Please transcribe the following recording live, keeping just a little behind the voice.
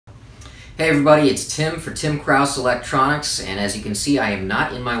Hey everybody, it's Tim for Tim Krause Electronics, and as you can see, I am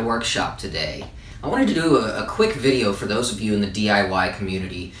not in my workshop today. I wanted to do a quick video for those of you in the DIY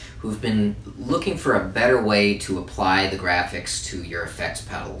community who've been looking for a better way to apply the graphics to your effects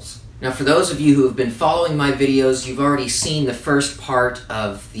pedals. Now for those of you who have been following my videos, you've already seen the first part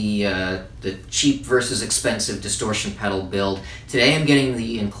of the cheap versus expensive distortion pedal build. Today I'm getting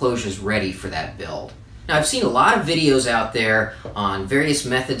the enclosures ready for that build. Now I've seen a lot of videos out there on various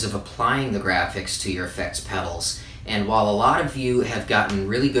methods of applying the graphics to your effects pedals, and while a lot of you have gotten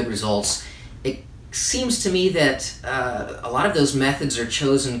really good results, it seems to me that a lot of those methods are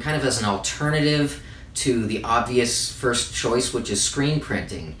chosen kind of as an alternative to the obvious first choice, which is screen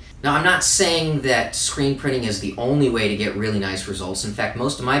printing. Now I'm not saying that screen printing is the only way to get really nice results. In fact,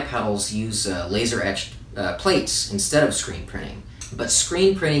 most of my pedals use laser etched plates instead of screen printing. But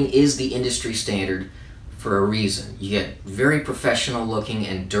screen printing is the industry standard for a reason. You get very professional looking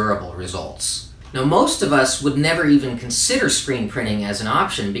and durable results. Now most of us would never even consider screen printing as an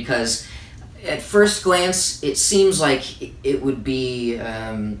option because at first glance it seems like it would be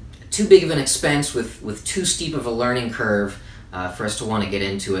too big of an expense with too steep of a learning curve for us to want to get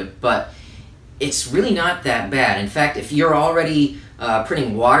into it, but it's really not that bad. In fact, if you're already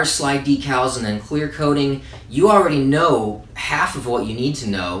printing water slide decals and then clear coating, you already know half of what you need to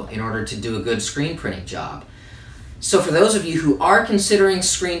know in order to do a good screen printing job. So for those of you who are considering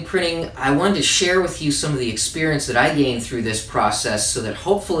screen printing, I wanted to share with you some of the experience that I gained through this process so that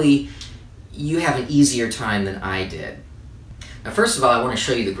hopefully you have an easier time than I did. Now first of all, I want to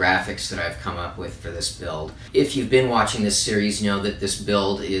show you the graphics that I've come up with for this build. If you've been watching this series, you know that this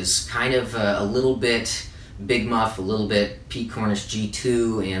build is kind of a little bit Big Muff, a little bit Pete Cornish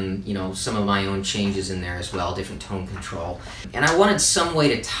G2, and you know some of my own changes in there as well, different tone control. And I wanted some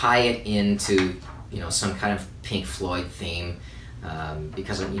way to tie it into some kind of Pink Floyd theme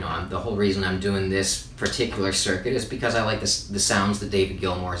because the whole reason I'm doing this particular circuit is because I like the sounds that David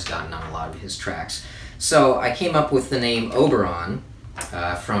Gilmour has gotten on a lot of his tracks. So I came up with the name Oberon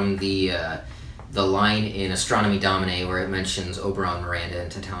from the line in Astronomy Domine where it mentions Oberon, Miranda,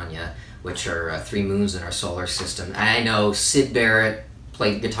 and Titania, which are three moons in our solar system. And I know Sid Barrett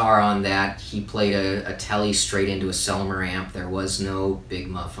played guitar on that. He played a Tele straight into a Salem amp. There was no Big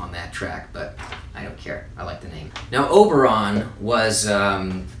Muff on that track, but I don't care. I like the name. Now Oberon was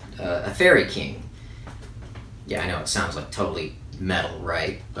a fairy king. Yeah, I know it sounds like totally metal,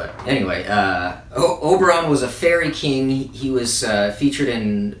 right? But anyway, Oberon was a fairy king. He was featured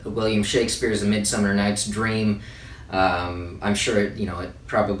in William Shakespeare's A Midsummer Night's Dream. I'm sure it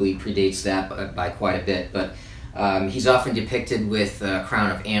probably predates that by quite a bit, but he's often depicted with a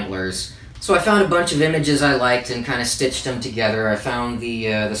crown of antlers. So I found a bunch of images I liked and kind of stitched them together. I found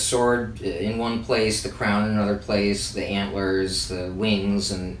the sword in one place, the crown in another place, the antlers, the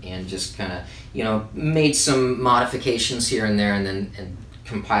wings, and just kind of made some modifications here and there, and then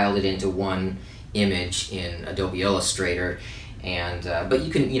compiled it into one image in Adobe Illustrator. And but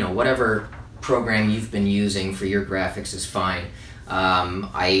you can whatever program you've been using for your graphics is fine.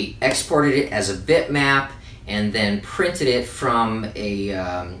 I exported it as a bitmap and then printed it from a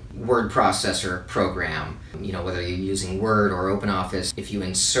word processor program. Whether you're using Word or OpenOffice, if you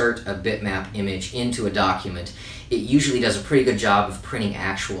insert a bitmap image into a document, it usually does a pretty good job of printing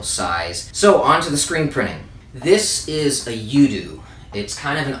actual size. So on to the screen printing. This is a UDO. It's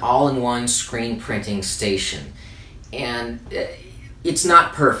kind of an all-in-one screen printing station. And it's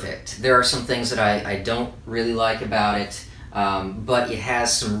not perfect. There are some things that I don't really like about it, but it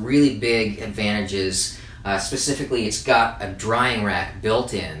has some really big advantages. Specifically, it's got a drying rack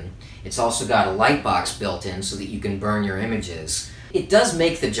built in. It's also got a light box built in so that you can burn your images. It does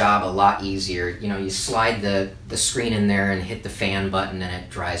make the job a lot easier. You slide the screen in there and hit the fan button and it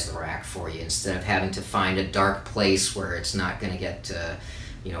dries the rack for you instead of having to find a dark place where it's not going to get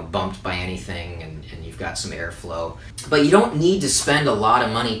bumped by anything and you've got some airflow. But you don't need to spend a lot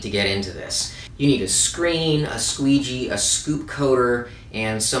of money to get into this. You need a screen, a squeegee, a scoop coater,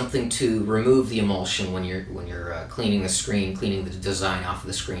 and something to remove the emulsion when you're cleaning the screen, cleaning the design off of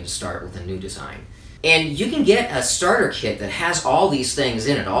the screen to start with a new design. And you can get a starter kit that has all these things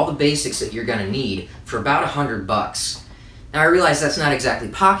in it, all the basics that you're going to need, for about $100. Now I realize that's not exactly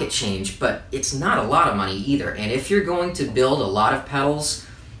pocket change, but it's not a lot of money either. And if you're going to build a lot of pedals,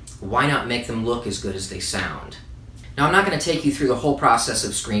 why not make them look as good as they sound? Now I'm not going to take you through the whole process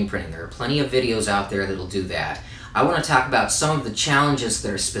of screen printing. There are plenty of videos out there that'll do that. I want to talk about some of the challenges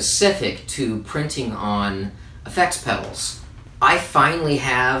that are specific to printing on effects pedals. I finally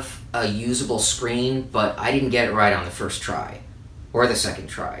have a usable screen, but I didn't get it right on the first try, or the second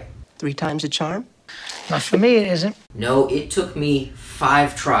try. 3 times a charm? Not for me, it isn't. No, it took me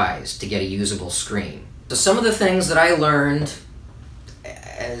 5 tries to get a usable screen. So some of the things that I learned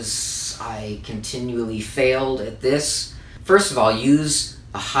as I continually failed at this, first of all, use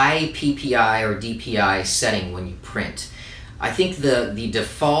a high PPI or DPI setting when you print. I think the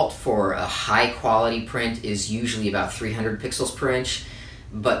default for a high quality print is usually about 300 pixels per inch,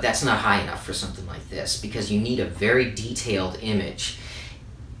 but that's not high enough for something like this because you need a very detailed image.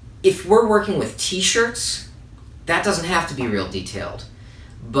 If we're working with t-shirts, that doesn't have to be real detailed,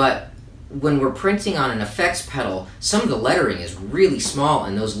 but when we're printing on an effects pedal, some of the lettering is really small,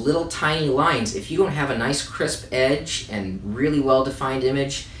 and those little tiny lines, if you don't have a nice crisp edge and really well-defined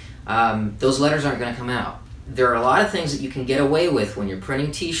image, those letters aren't going to come out. There are a lot of things that you can get away with when you're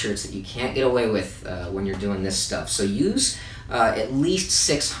printing t-shirts that you can't get away with when you're doing this stuff. So use at least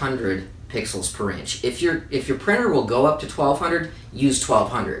 600 pixels per inch. If your printer will go up to 1200, use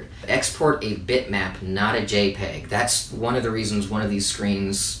 1200. Export a bitmap, not a JPEG. That's one of the reasons one of these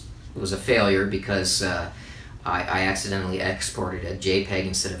screens was a failure, because I accidentally exported a JPEG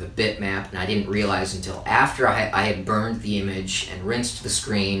instead of a bitmap, and I didn't realize until after I had burned the image and rinsed the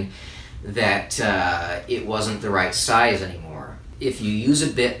screen that it wasn't the right size anymore. If you use a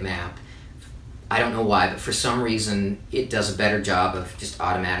bitmap, I don't know why, but for some reason it does a better job of just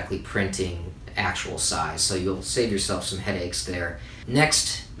automatically printing actual size, so you'll save yourself some headaches there.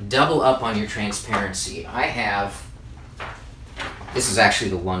 Next, double up on your transparency. This is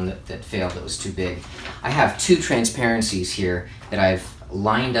actually the one that failed, that was too big. I have 2 transparencies here that I've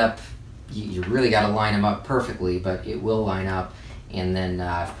lined up. You really got to line them up perfectly, but it will line up. And then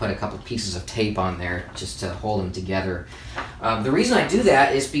I've put a couple pieces of tape on there just to hold them together. The reason I do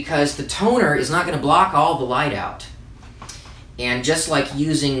that is because the toner is not going to block all the light out. And just like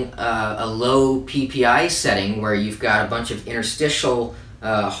using a low PPI setting where you've got a bunch of interstitial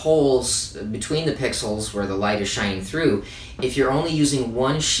holes between the pixels where the light is shining through, if you're only using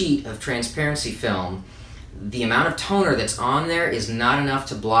 1 sheet of transparency film, the amount of toner that's on there is not enough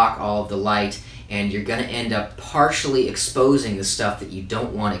to block all of the light, and you're going to end up partially exposing the stuff that you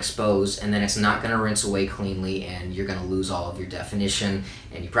don't want exposed, and then it's not going to rinse away cleanly, and you're going to lose all of your definition,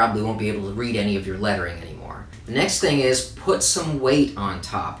 and you probably won't be able to read any of your lettering anymore. The next thing is put some weight on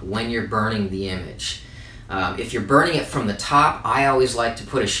top when you're burning the image. If you're burning it from the top, I always like to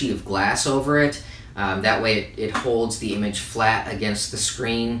put a sheet of glass over it. That way it holds the image flat against the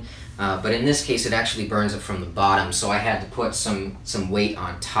screen. But in this case, it actually burns it from the bottom, so I had to put some weight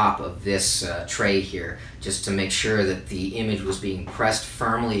on top of this tray here, just to make sure that the image was being pressed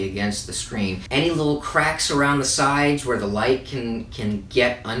firmly against the screen. Any little cracks around the sides where the light can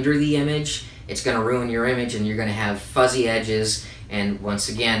get under the image, it's going to ruin your image, and you're going to have fuzzy edges, and once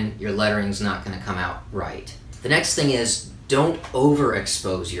again, your lettering's not going to come out right. The next thing is, don't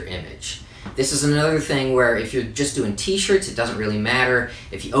overexpose your image. This is another thing where if you're just doing t-shirts, it doesn't really matter.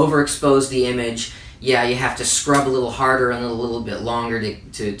 If you overexpose the image, yeah, you have to scrub a little harder and a little bit longer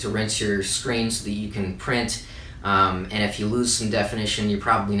to rinse your screen so that you can print. And if you lose some definition, you're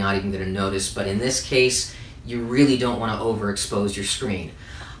probably not even going to notice. But in this case, you really don't want to overexpose your screen.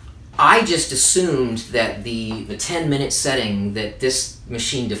 I just assumed that the 10-minute setting that this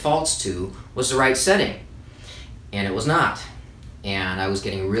machine defaults to was the right setting. And it was not. And I was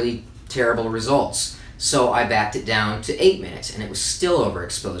getting really terrible results. So I backed it down to 8 minutes, and it was still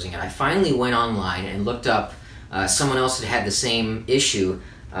overexposing it. I finally went online and looked up, someone else had had the same issue.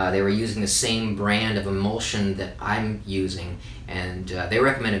 They were using the same brand of emulsion that I'm using, and they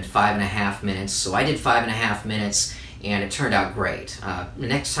recommended 5.5 minutes, so I did 5.5 minutes, and it turned out great.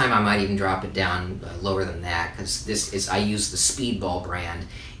 Next time I might even drop it down lower than that, because I use the Speedball brand,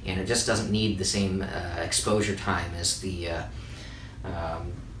 and it just doesn't need the same exposure time as the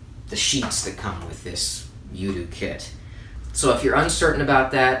sheets that come with this Udo kit. So if you're uncertain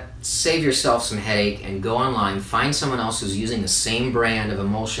about that, save yourself some headache and go online, find someone else who's using the same brand of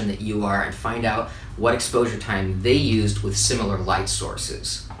emulsion that you are, and find out what exposure time they used with similar light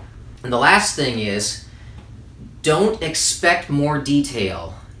sources. And the last thing is, don't expect more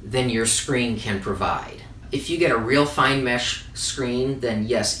detail than your screen can provide. If you get a real fine mesh screen, then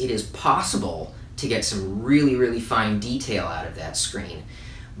yes, it is possible to get some really, really fine detail out of that screen.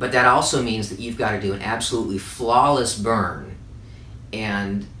 But that also means that you've got to do an absolutely flawless burn.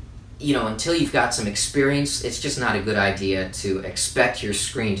 And, you know, until you've got some experience, it's just not a good idea to expect your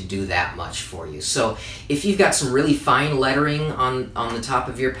screen to do that much for you. So if you've got some really fine lettering on the top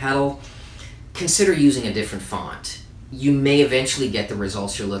of your pedal, consider using a different font. You may eventually get the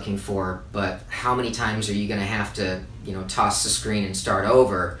results you're looking for, but how many times are you going to have to, you know, toss the screen and start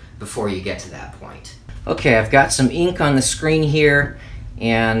over before you get to that point? Okay, I've got some ink on the screen here.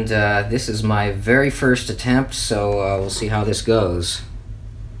 And this is my very first attempt, so we'll see how this goes.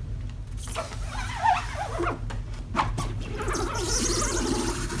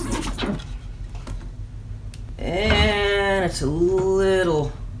 And it's a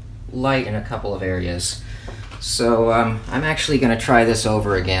little light in a couple of areas. So I'm actually going to try this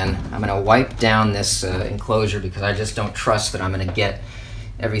over again. I'm going to wipe down this enclosure because I just don't trust that I'm going to get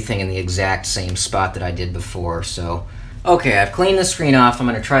everything in the exact same spot that I did before. So, okay, I've cleaned the screen off. I'm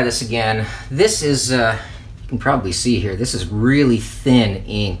going to try this again. This is, you can probably see here, this is really thin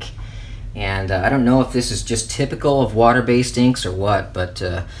ink. And I don't know if this is just typical of water-based inks or what, but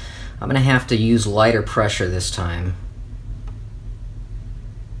I'm going to have to use lighter pressure this time.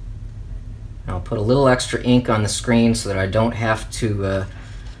 I'll put a little extra ink on the screen so that I don't have to,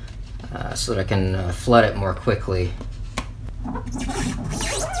 so that I can flood it more quickly.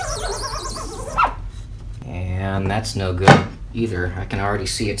 And that's no good either. I can already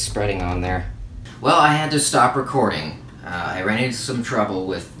see it spreading on there. Well, I had to stop recording. I ran into some trouble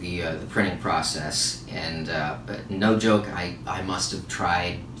with the printing process, and but no joke, I must have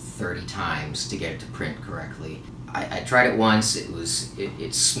tried 30 times to get it to print correctly. I tried it once,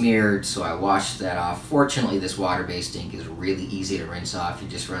 it smeared, so I washed that off. Fortunately, this water-based ink is really easy to rinse off. You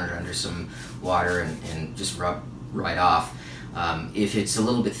just run it under some water and just rub right off. If it's a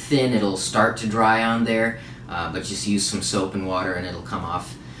little bit thin, it'll start to dry on there, but just use some soap and water and it'll come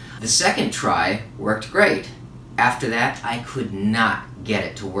off. The second try worked great. After that, I could not get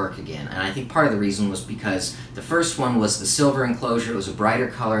it to work again, and I think part of the reason was because the first one was the silver enclosure. It was a brighter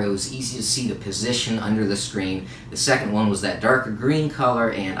color, it was easy to see the position under the screen. The second one was that darker green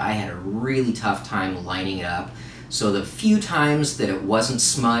color, and I had a really tough time lining it up. So the few times that it wasn't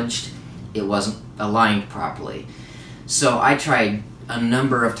smudged, it wasn't aligned properly. So I tried a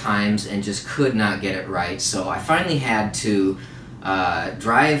number of times and just could not get it right, so I finally had to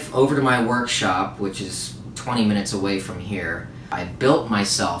drive over to my workshop, which is 20 minutes away from here. I built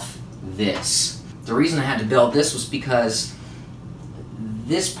myself this. The reason I had to build this was because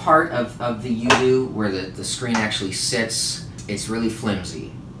this part of the U-do where the screen actually sits, it's really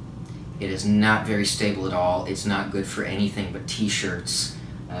flimsy. It is not very stable at all. It's not good for anything but t-shirts,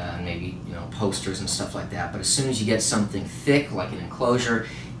 maybe posters and stuff like that. But as soon as you get something thick like an enclosure,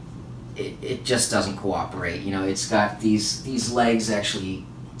 it just doesn't cooperate. It's got these legs actually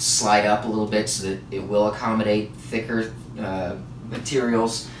slide up a little bit so that it will accommodate thicker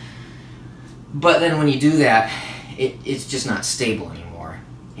materials, but then when you do that, it's just not stable anymore.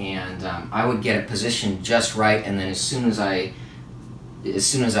 And I would get it positioned just right, and then as soon as I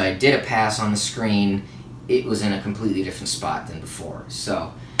did a pass on the screen, it was in a completely different spot than before.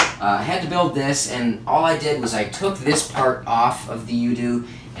 So I had to build this, and all I did was I took this part off of the U-do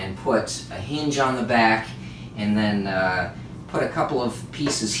and put a hinge on the back, and then put a couple of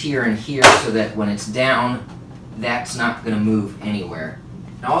pieces here and here so that when it's down, that's not going to move anywhere.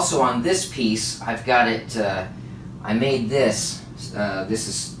 And also on this piece, I've got it, I made this, this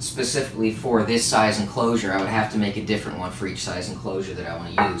is specifically for this size enclosure. I would have to make a different one for each size enclosure that I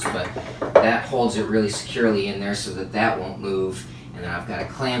want to use, but that holds it really securely in there so that that won't move, and then I've got it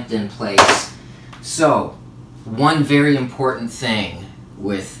clamped in place. So, one very important thing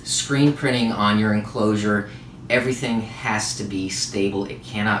with screen printing on your enclosure, everything has to be stable. It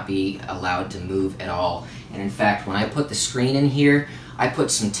cannot be allowed to move at all. And in fact, when I put the screen in here, I put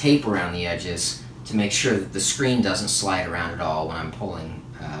some tape around the edges to make sure that the screen doesn't slide around at all when I'm pulling,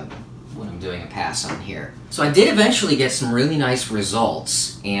 when I'm doing a pass on here. So I did eventually get some really nice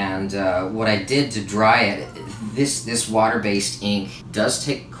results, and what I did to dry it, this water-based ink does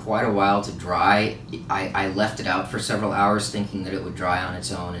take quite a while to dry. I left it out for several hours thinking that it would dry on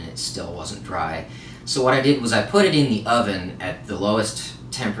its own, and it still wasn't dry. So what I did was I put it in the oven at the lowest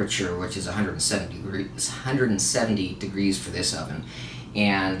temperature, which is 170 degrees for this oven,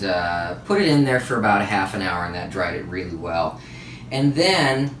 and put it in there for about a half an hour, and that dried it really well. And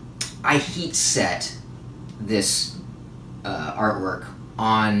then I heat set this artwork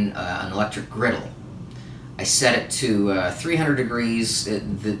on an electric griddle. I set it to 300 degrees.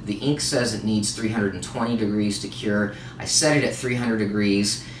 The ink says it needs 320 degrees to cure. I set it at 300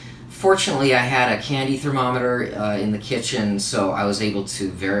 degrees. Fortunately, I had a candy thermometer in the kitchen, so I was able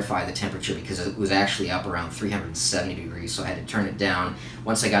to verify the temperature because it was actually up around 370 degrees, so I had to turn it down.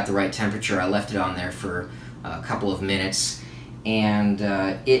 Once I got the right temperature, I left it on there for a couple of minutes, and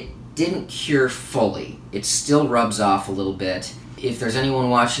it didn't cure fully. It still rubs off a little bit. If there's anyone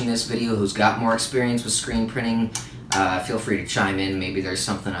watching this video who's got more experience with screen printing, feel free to chime in. Maybe there's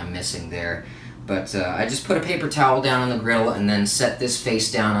something I'm missing there. But I just put a paper towel down on the griddle and then set this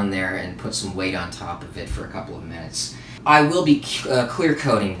face down on there and put some weight on top of it for a couple of minutes. I will be clear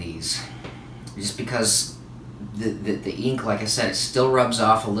coating these, just because the ink, like I said, it still rubs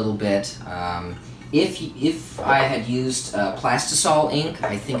off a little bit. If I had used plastisol ink,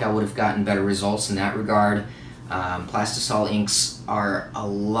 I think I would have gotten better results in that regard. Plastisol inks are a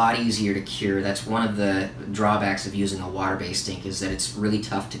lot easier to cure. That's one of the drawbacks of using a water-based ink, is that it's really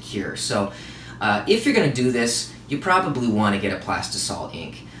tough to cure. So if you're going to do this, you probably want to get a plastisol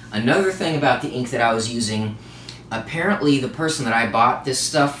ink. Another thing about the ink that I was using, apparently the person that I bought this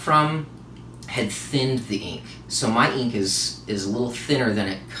stuff from had thinned the ink. So my ink is a little thinner than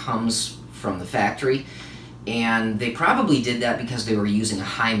it comes from the factory, and they probably did that because they were using a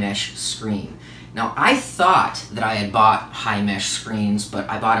high mesh screen. Now, I thought that I had bought high mesh screens, but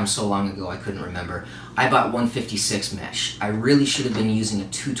I bought them so long ago I couldn't remember. I bought 156 mesh. I really should have been using a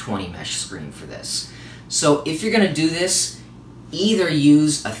 220 mesh screen for this. So if you're going to do this, either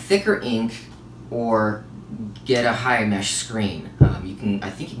use a thicker ink or get a high mesh screen. I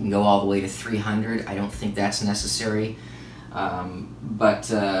think you can go all the way to 300. I don't think that's necessary. But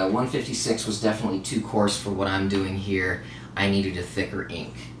 156 was definitely too coarse for what I'm doing here. I needed a thicker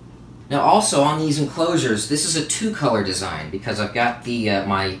ink. Now also on these enclosures, this is a two-color design because I've got the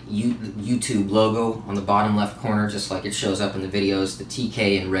my YouTube logo on the bottom left corner, just like it shows up in the videos, the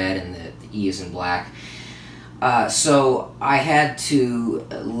TK in red and the E is in black. So I had to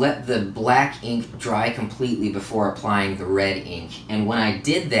let the black ink dry completely before applying the red ink, and when I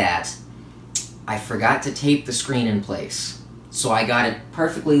did that, I forgot to tape the screen in place. So I got it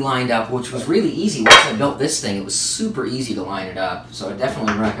perfectly lined up, which was really easy. Once I built this thing, it was super easy to line it up. So I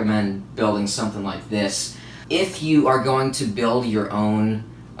definitely recommend building something like this. If you are going to build your own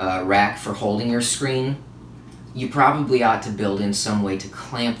rack for holding your screen, you probably ought to build in some way to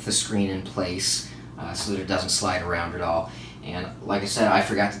clamp the screen in place so that it doesn't slide around at all. And like I said, I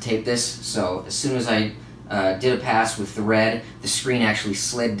forgot to tape this, so as soon as I did a pass with the red, the screen actually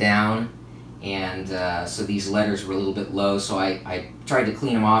slid down, and so these letters were a little bit low, so I tried to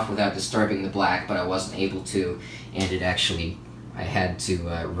clean them off without disturbing the black, but I wasn't able to, and it actually, I had to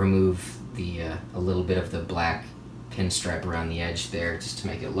remove a little bit of the black pinstripe around the edge there just to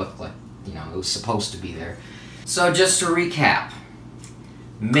make it look like, you know, it was supposed to be there. So just to recap,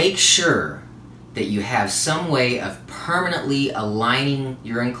 make sure that you have some way of permanently aligning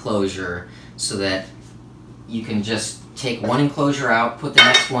your enclosure so that you can just take one enclosure out, put the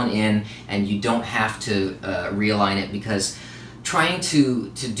next one in, and you don't have to realign it, because trying to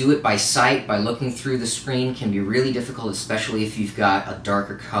do it by sight, by looking through the screen, can be really difficult, especially if you've got a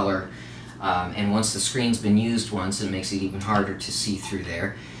darker color. And once the screen's been used once, it makes it even harder to see through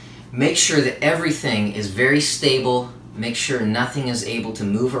there. Make sure that everything is very stable. Make sure nothing is able to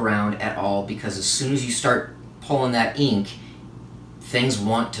move around at all, because as soon as you start pulling that ink, things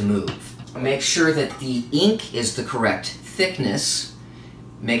want to move. Make sure that the ink is the correct thickness.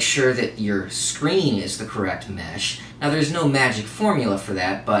 Make sure that your screen is the correct mesh. Now there's no magic formula for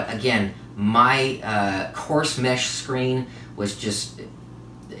that, but again, my coarse mesh screen was just,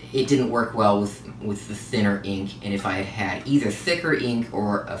 it didn't work well with the thinner ink, and if I had had either thicker ink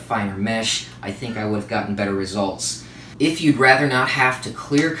or a finer mesh, I think I would have gotten better results. If you'd rather not have to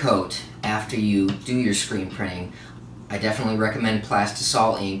clear coat after you do your screen printing, I definitely recommend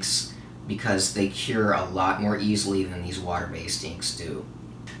plastisol inks, because they cure a lot more easily than these water-based inks do.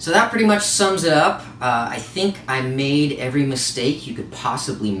 So that pretty much sums it up. I think I made every mistake you could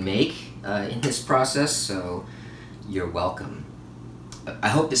possibly make in this process, so you're welcome. I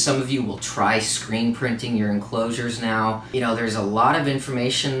hope that some of you will try screen printing your enclosures now. You know, there's a lot of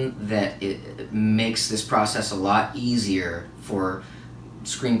information that it makes this process a lot easier for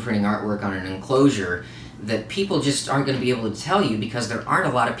screen printing artwork on an enclosure that people just aren't going to be able to tell you, because there aren't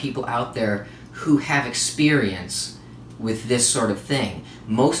a lot of people out there who have experience with this sort of thing.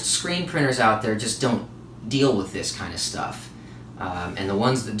 Most screen printers out there just don't deal with this kind of stuff. And the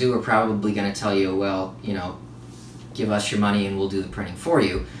ones that do are probably going to tell you, well, you know, give us your money and we'll do the printing for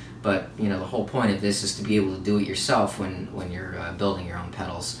you. But, you know, the whole point of this is to be able to do it yourself when you're building your own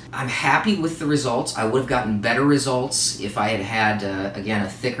pedals. I'm happy with the results. I would have gotten better results if I had had, again, a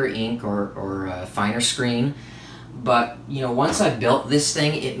thicker ink or a finer screen. But, you know, once I built this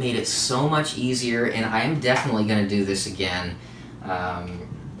thing, it made it so much easier, and I am definitely going to do this again.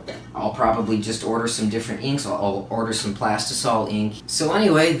 I'll probably just order some different inks. I'll order some plastisol ink. So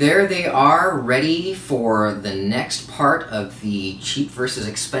anyway, there they are, ready for the next part of the cheap versus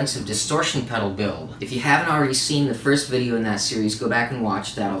expensive distortion pedal build. If you haven't already seen the first video in that series, go back and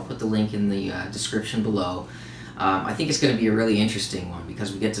watch that. I'll put the link in the description below. I think it's going to be a really interesting one,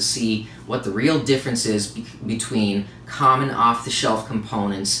 because we get to see what the real difference is between common off-the-shelf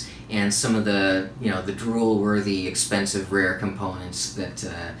components and some of the, the drool-worthy, expensive, rare components that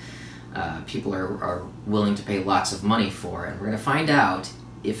people are willing to pay lots of money for. And we're going to find out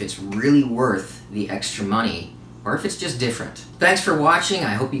if it's really worth the extra money or if it's just different. Thanks for watching.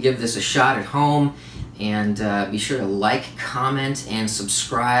 I hope you give this a shot at home, and be sure to like, comment, and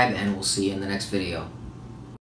subscribe, and we'll see you in the next video.